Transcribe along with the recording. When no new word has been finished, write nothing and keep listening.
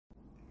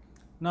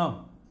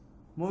Now,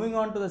 moving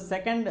on to the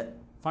second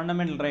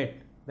fundamental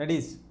right, that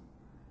is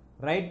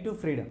right to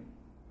freedom.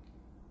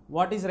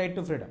 What is right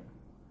to freedom?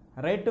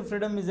 Right to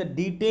freedom is a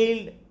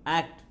detailed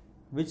act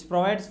which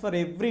provides for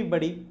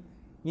everybody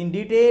in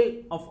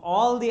detail of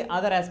all the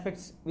other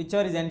aspects which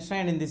are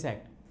enshrined in this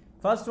act.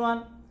 First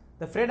one,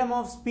 the freedom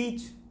of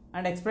speech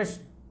and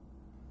expression.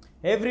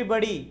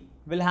 Everybody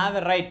will have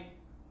a right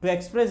to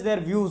express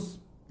their views,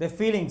 their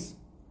feelings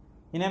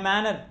in a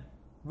manner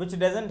which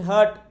doesn't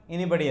hurt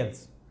anybody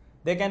else.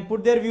 They can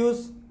put their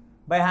views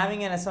by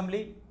having an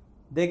assembly,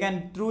 they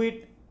can do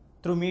it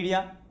through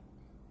media,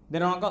 they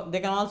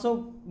can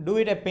also do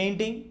it a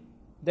painting,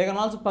 they can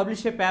also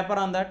publish a paper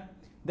on that,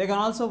 they can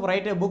also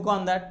write a book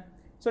on that.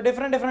 So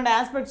different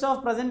aspects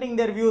of presenting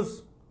their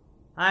views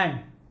and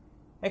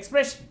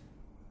expression.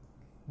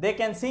 They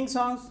can sing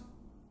songs,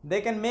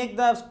 they can make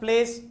the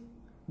plays,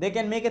 they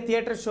can make a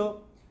theatre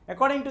show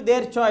according to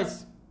their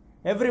choice.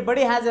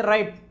 Everybody has a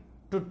right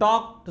to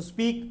talk, to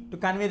speak, to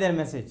convey their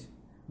message.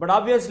 But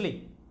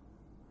obviously,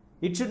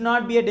 it should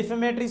not be a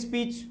defamatory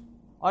speech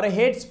or a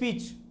hate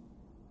speech,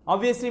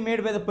 obviously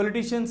made by the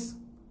politicians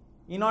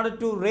in order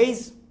to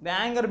raise the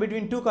anger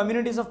between two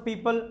communities of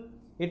people.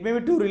 It may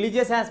be two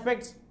religious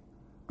aspects,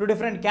 two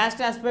different caste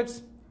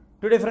aspects,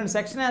 two different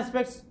section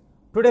aspects,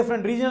 two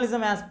different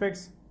regionalism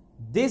aspects.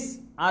 These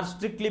are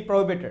strictly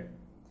prohibited.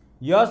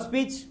 Your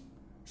speech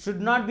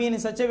should not be in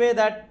such a way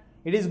that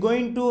it is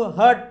going to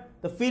hurt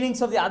the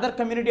feelings of the other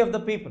community of the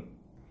people.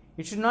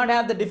 It should not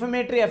have the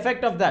defamatory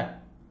effect of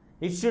that.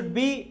 It should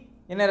be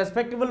in a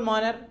respectable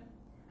manner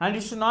and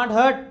it should not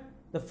hurt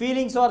the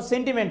feelings or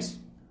sentiments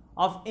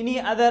of any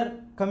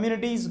other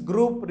communities,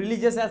 group,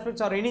 religious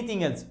aspects or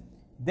anything else.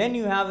 Then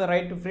you have the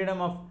right to freedom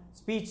of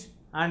speech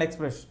and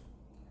expression.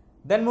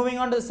 Then moving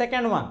on to the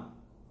second one.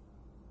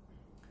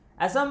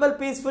 Assemble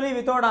peacefully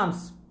without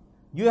arms.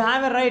 You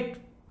have a right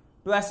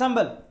to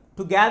assemble,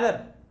 to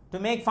gather, to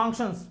make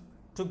functions,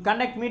 to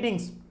conduct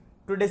meetings,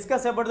 to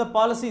discuss about the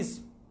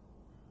policies,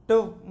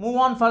 to move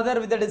on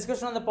further with the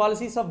discussion on the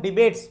policies of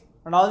debates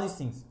and all these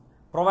things,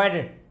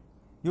 provided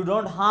you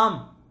don't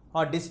harm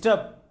or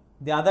disturb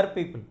the other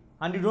people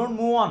and you don't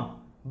move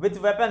on with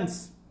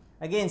weapons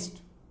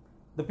against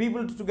the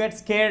people to get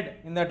scared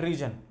in that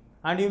region,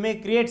 and you may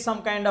create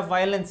some kind of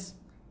violence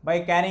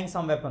by carrying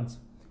some weapons.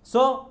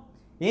 So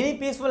any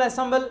peaceful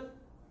assembly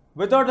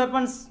without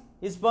weapons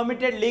is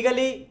permitted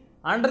legally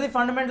under the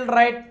fundamental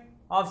right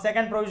of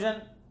second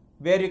provision,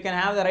 where you can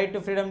have the right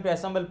to freedom to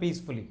assemble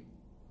peacefully.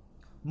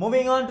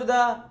 Moving on to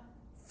the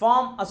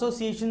form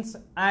associations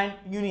and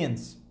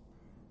unions.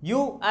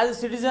 You as a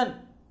citizen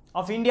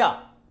of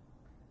India,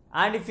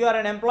 and if you are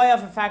an employee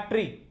of a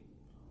factory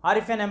or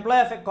if an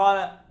employee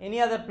of any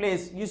other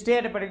place, you stay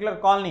at a particular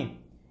colony,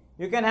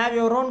 you can have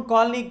your own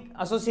colony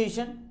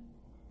association,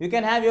 you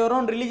can have your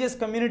own religious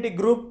community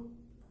group,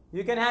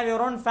 you can have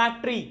your own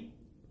factory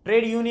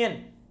trade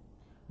union,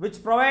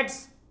 which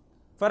provides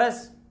for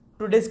us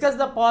to discuss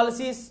the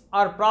policies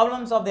or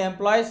problems of the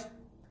employees,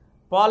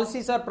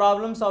 policies or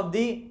problems of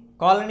the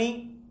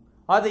colony,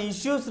 or the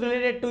issues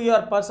related to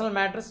your personal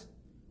matters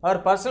or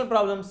personal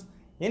problems.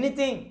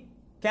 Anything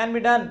can be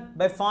done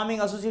by forming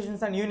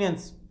associations and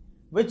unions,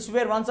 which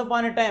were once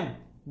upon a time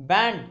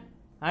banned,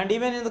 and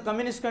even in the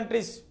communist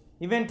countries,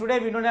 even today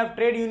we don't have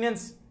trade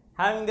unions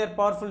having their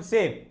powerful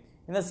say.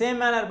 In the same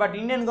manner, but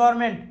Indian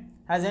government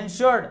has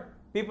ensured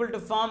people to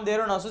form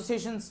their own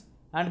associations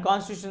and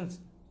constitutions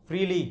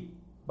freely,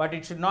 but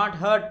it should not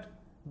hurt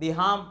the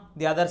harm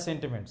the other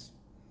sentiments.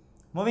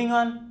 Moving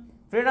on,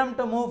 freedom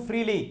to move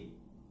freely.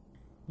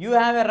 You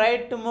have a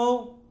right to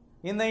move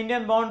in the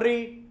Indian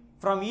boundary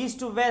from east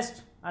to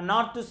west and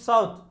north to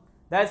south.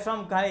 That's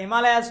from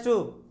Himalayas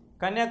to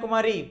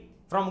Kanyakumari,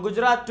 from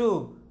Gujarat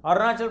to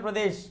Arunachal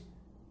Pradesh,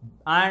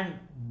 and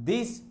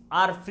these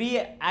are free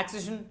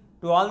accession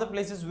to all the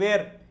places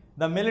where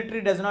the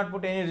military does not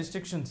put any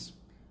restrictions,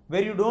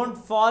 where you don't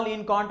fall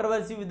in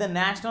controversy with the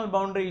national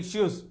boundary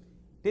issues.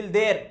 Till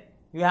there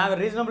you have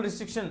a reasonable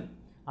restriction.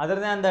 Other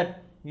than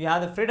that, you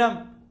have the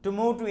freedom to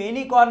move to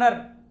any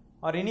corner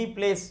or any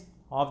place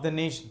of the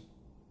nation.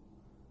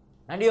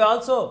 And you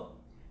also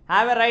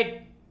have a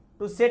right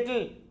to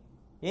settle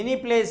any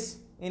place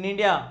in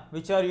India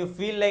which you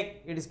feel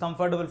like it is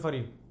comfortable for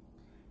you.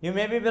 You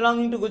may be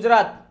belonging to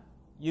Gujarat,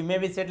 you may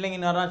be settling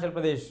in Arunachal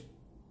Pradesh,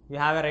 you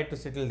have a right to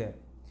settle there.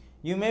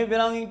 You may be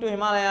belonging to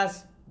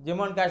Himalayas,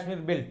 Jammu and Kashmir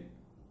belt,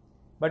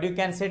 but you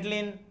can settle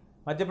in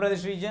Madhya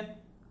Pradesh region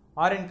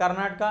or in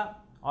Karnataka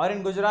or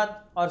in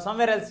Gujarat or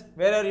somewhere else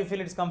wherever you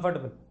feel it is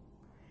comfortable.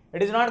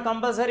 It is not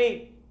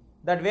compulsory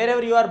that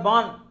wherever you are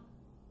born,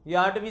 you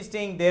have to be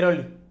staying there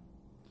only.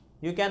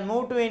 You can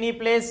move to any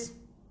place,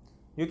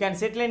 you can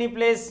settle any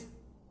place,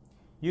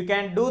 you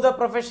can do the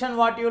profession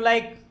what you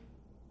like.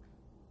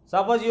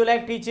 Suppose you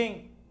like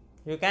teaching,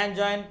 you can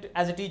join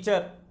as a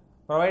teacher,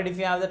 provided if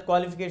you have that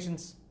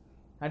qualifications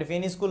and if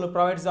any school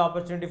provides the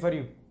opportunity for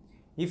you.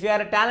 If you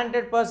are a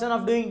talented person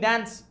of doing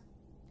dance,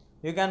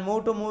 you can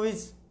move to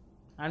movies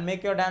and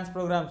make your dance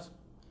programs.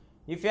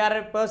 If you are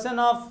a person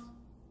of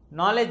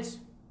knowledge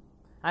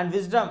and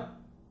wisdom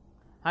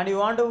and you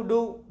want to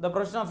do the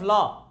profession of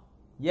law,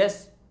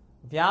 yes,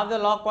 if you have the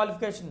law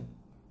qualification,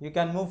 you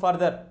can move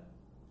further.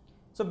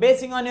 So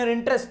basing on your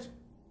interest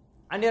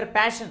and your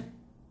passion,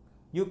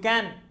 you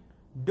can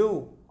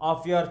do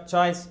of your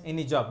choice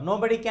any job.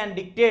 Nobody can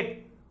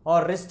dictate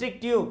or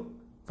restrict you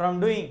from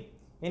doing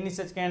any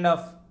such kind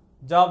of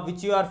job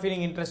which you are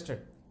feeling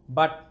interested.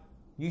 But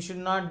you should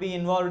not be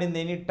involved in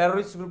any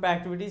terrorist group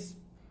activities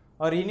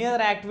or any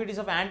other activities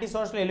of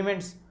anti-social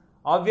elements.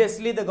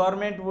 Obviously the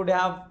government would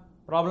have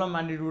problem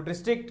and it would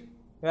restrict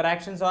your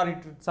actions, or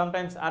it would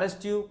sometimes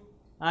arrest you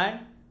and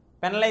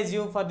penalize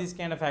you for these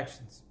kind of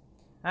actions.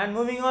 And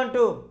moving on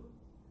to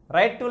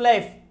right to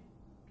life,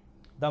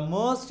 the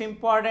most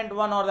important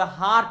one or the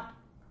heart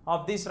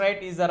of this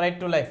right is the right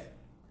to life.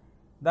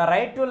 The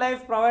right to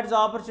life provides the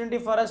opportunity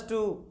for us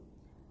to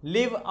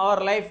live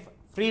our life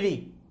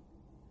freely.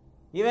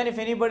 Even if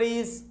anybody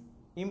is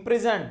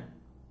imprisoned,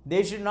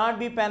 they should not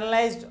be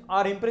penalized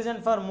or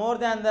imprisoned for more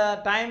than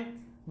the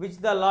time which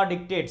the law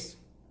dictates.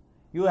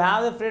 You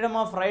have the freedom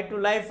of right to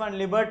life and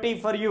liberty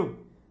for you,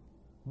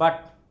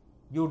 but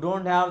you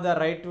don't have the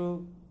right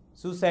to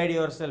suicide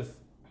yourself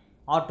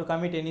or to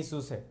commit any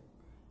suicide.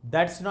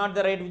 That's not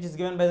the right which is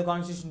given by the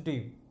Constitution to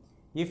you.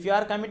 If you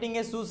are committing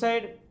a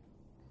suicide,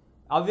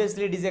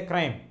 obviously it is a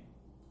crime.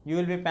 You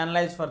will be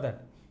penalized for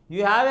that.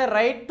 You have a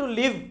right to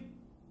live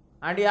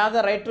and you have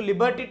the right to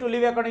liberty to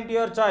live according to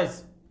your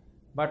choice,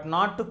 but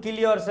not to kill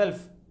yourself,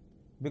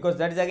 because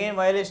that is again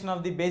violation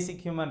of the basic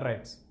human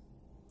rights,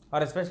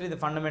 or especially the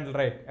fundamental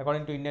right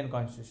according to Indian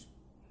Constitution.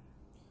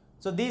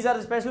 So these are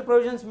the special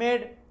provisions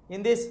made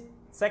in this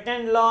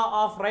second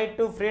law of right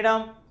to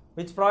freedom,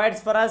 which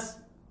provides for us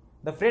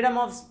the freedom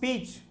of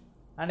speech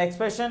and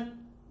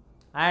expression,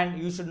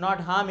 and you should not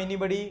harm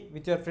anybody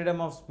with your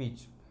freedom of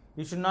speech.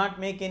 You should not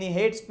make any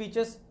hate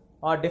speeches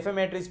or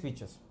defamatory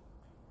speeches.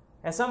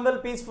 Assemble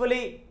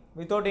peacefully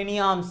without any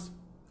arms.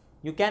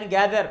 You can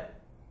gather,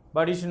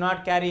 but you should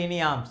not carry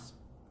any arms.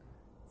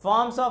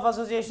 Forms of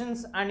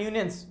associations and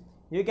unions.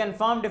 You can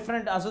form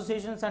different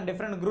associations and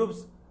different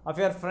groups of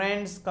your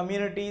friends,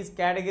 communities,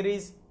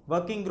 categories,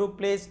 working group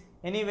place,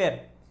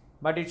 anywhere,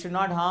 but it should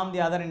not harm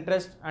the other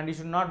interest and you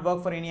should not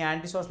work for any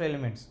antisocial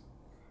elements.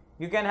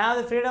 You can have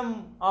the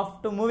freedom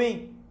of to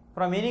moving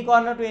from any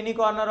corner to any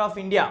corner of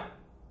India.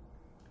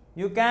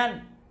 You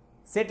can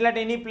settle at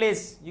any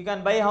place, you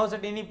can buy a house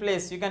at any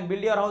place, you can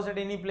build your house at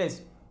any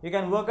place, you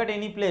can work at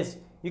any place,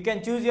 you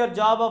can choose your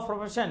job of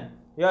profession,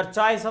 your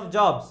choice of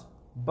jobs,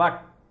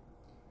 but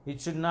it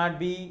should not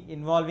be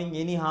involving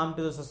any harm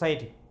to the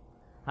society.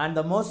 And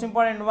the most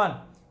important one,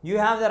 you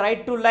have the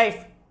right to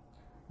life.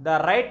 The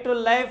right to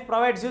life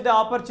provides you the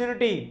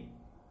opportunity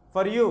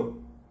for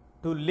you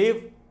to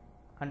live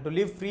and to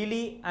live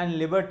freely and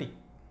liberty,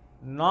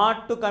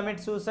 not to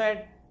commit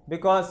suicide,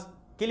 because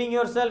killing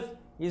yourself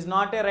is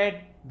not a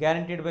right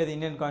guaranteed by the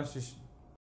Indian Constitution.